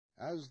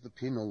As the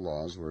penal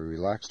laws were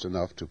relaxed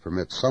enough to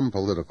permit some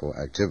political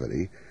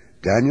activity,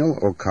 Daniel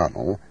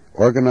O'Connell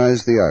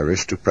organized the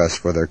Irish to press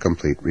for their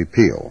complete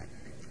repeal.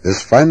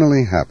 This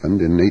finally happened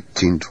in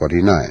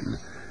 1829,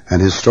 an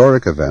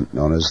historic event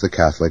known as the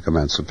Catholic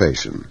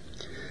Emancipation.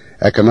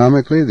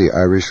 Economically, the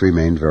Irish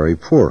remained very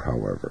poor,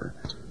 however.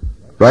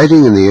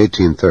 Writing in the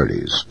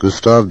 1830s,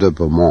 Gustave de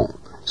Beaumont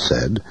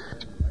said,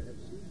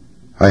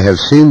 "I have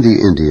seen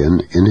the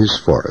Indian in his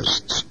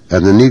forests,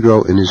 and the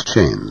Negro in his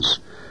chains,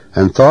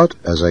 and thought,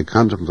 as I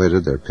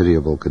contemplated their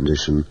pitiable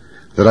condition,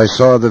 that I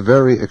saw the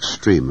very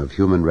extreme of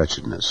human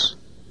wretchedness.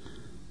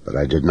 But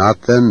I did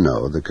not then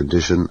know the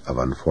condition of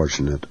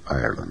unfortunate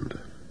Ireland."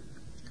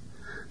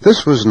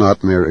 This was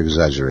not mere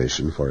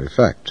exaggeration for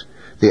effect.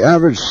 The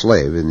average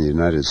slave in the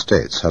United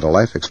States had a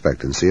life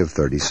expectancy of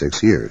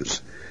 36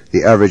 years,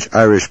 the average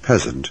Irish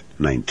peasant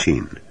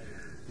 19.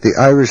 The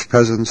Irish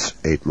peasants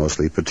ate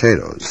mostly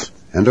potatoes,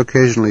 and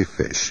occasionally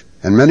fish,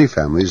 and many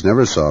families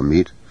never saw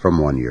meat from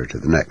one year to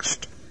the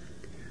next.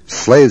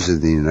 Slaves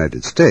in the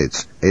United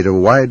States ate a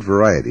wide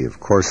variety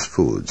of coarse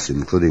foods,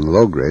 including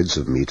low grades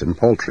of meat and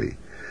poultry.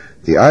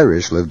 The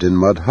Irish lived in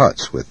mud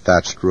huts with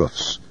thatched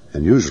roofs,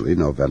 and usually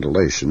no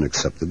ventilation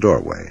except the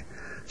doorway.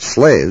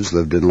 Slaves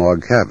lived in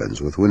log cabins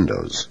with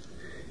windows.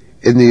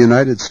 In the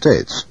United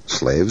States,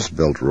 slaves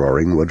built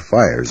roaring wood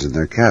fires in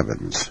their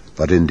cabins,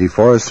 but in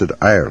deforested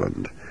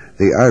Ireland,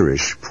 the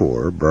Irish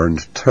poor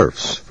burned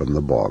turfs from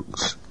the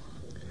bogs.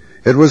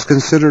 It was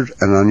considered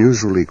an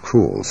unusually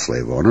cruel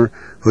slave owner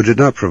who did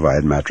not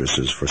provide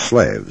mattresses for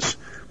slaves,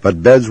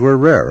 but beds were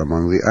rare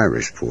among the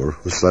Irish poor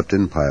who slept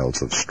in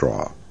piles of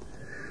straw.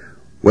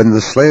 When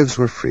the slaves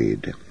were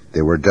freed,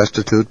 they were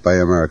destitute by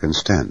American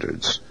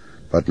standards,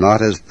 but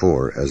not as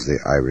poor as the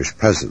Irish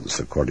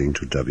peasants, according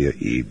to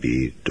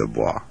W.E.B. Du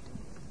Bois.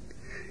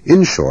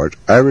 In short,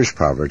 Irish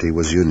poverty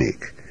was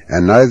unique,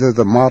 and neither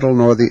the model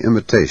nor the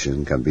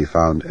imitation can be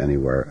found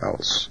anywhere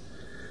else.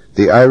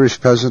 The Irish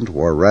peasant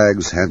wore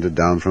rags handed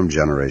down from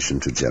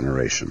generation to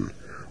generation.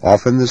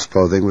 Often this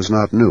clothing was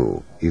not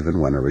new, even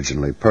when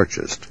originally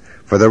purchased,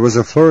 for there was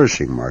a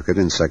flourishing market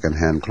in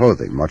second-hand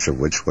clothing, much of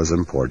which was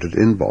imported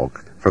in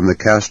bulk from the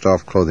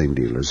cast-off clothing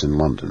dealers in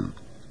London.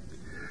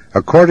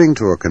 According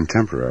to a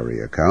contemporary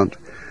account,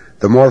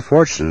 the more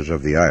fortunate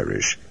of the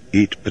Irish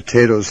eat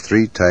potatoes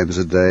 3 times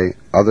a day,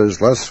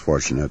 others less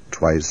fortunate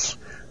twice,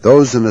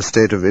 those in a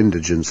state of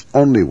indigence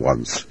only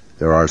once.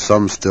 There are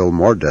some still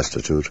more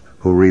destitute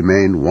who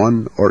remain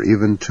 1 or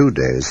even 2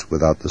 days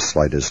without the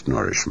slightest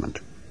nourishment.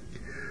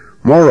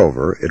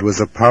 Moreover, it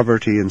was a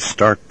poverty in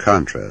stark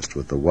contrast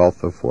with the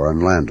wealth of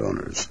foreign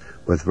landowners,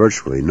 with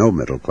virtually no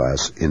middle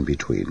class in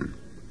between.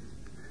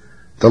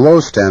 The low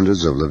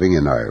standards of living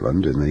in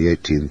Ireland in the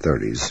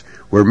 1830s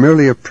were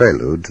merely a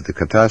prelude to the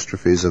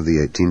catastrophes of the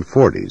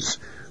 1840s,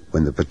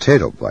 when the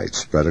potato blight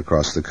spread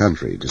across the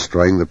country,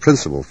 destroying the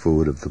principal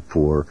food of the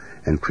poor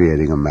and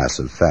creating a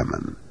massive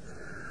famine.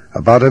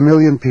 About 1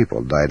 million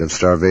people died of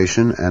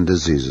starvation and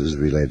diseases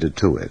related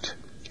to it,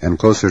 and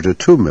closer to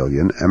 2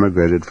 million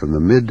emigrated from the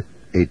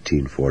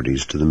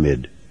mid-1840s to the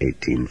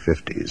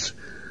mid-1850s.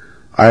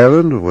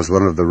 Ireland was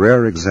one of the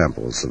rare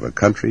examples of a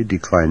country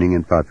declining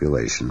in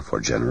population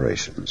for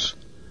generations.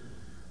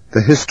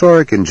 The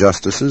historic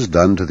injustices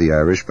done to the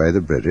Irish by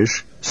the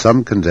British,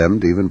 some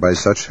condemned even by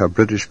such a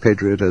British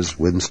patriot as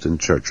Winston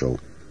Churchill,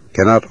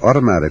 cannot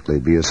automatically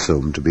be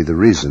assumed to be the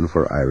reason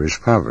for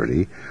Irish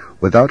poverty,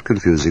 without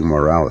confusing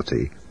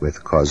morality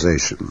with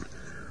causation.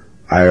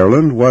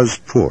 Ireland was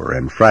poor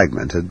and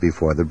fragmented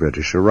before the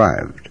British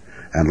arrived,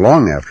 and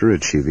long after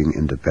achieving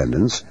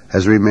independence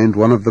has remained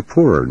one of the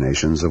poorer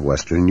nations of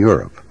Western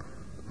Europe.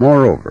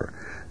 Moreover,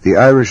 the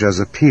Irish as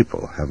a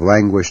people have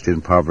languished in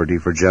poverty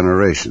for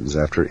generations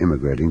after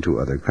immigrating to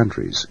other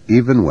countries,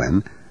 even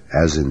when,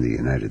 as in the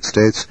United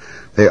States,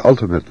 they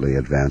ultimately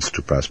advanced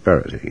to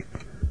prosperity.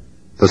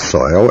 The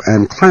soil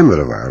and climate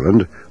of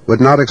Ireland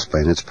would not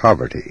explain its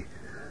poverty.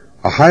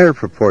 A higher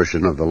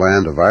proportion of the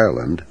land of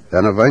Ireland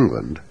than of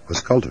England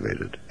was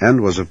cultivated, and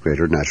was of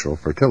greater natural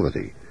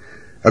fertility.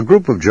 A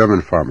group of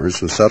German farmers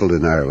who settled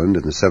in Ireland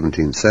in the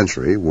 17th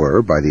century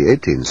were, by the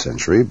 18th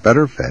century,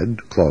 better fed,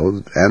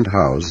 clothed, and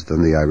housed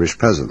than the Irish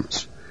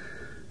peasants.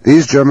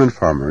 These German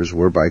farmers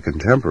were, by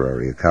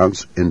contemporary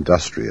accounts,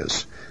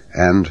 industrious,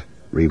 and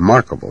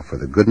remarkable for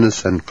the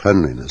goodness and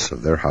cleanliness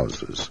of their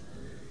houses.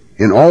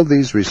 In all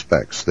these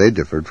respects, they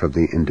differed from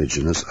the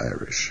indigenous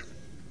Irish.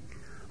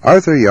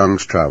 Arthur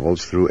Young's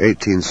travels through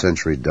 18th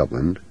century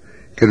Dublin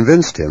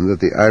convinced him that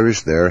the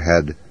Irish there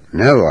had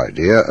no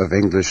idea of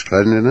English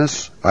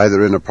cleanliness,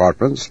 either in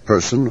apartments,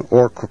 person,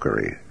 or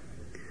cookery.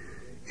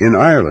 In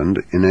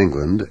Ireland, in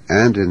England,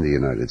 and in the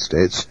United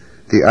States,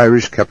 the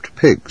Irish kept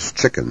pigs,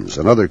 chickens,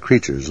 and other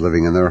creatures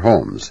living in their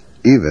homes,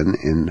 even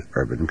in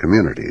urban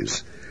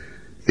communities.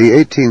 The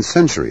 18th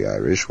century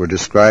Irish were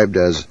described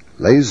as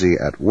lazy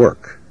at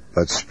work,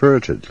 but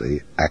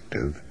spiritedly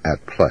active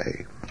at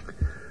play.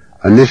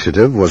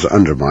 Initiative was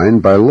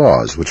undermined by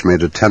laws which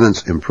made a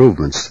tenant's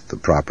improvements the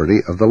property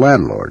of the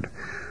landlord,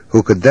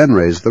 who could then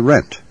raise the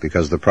rent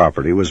because the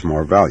property was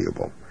more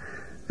valuable.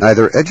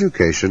 Neither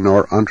education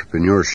nor entrepreneurship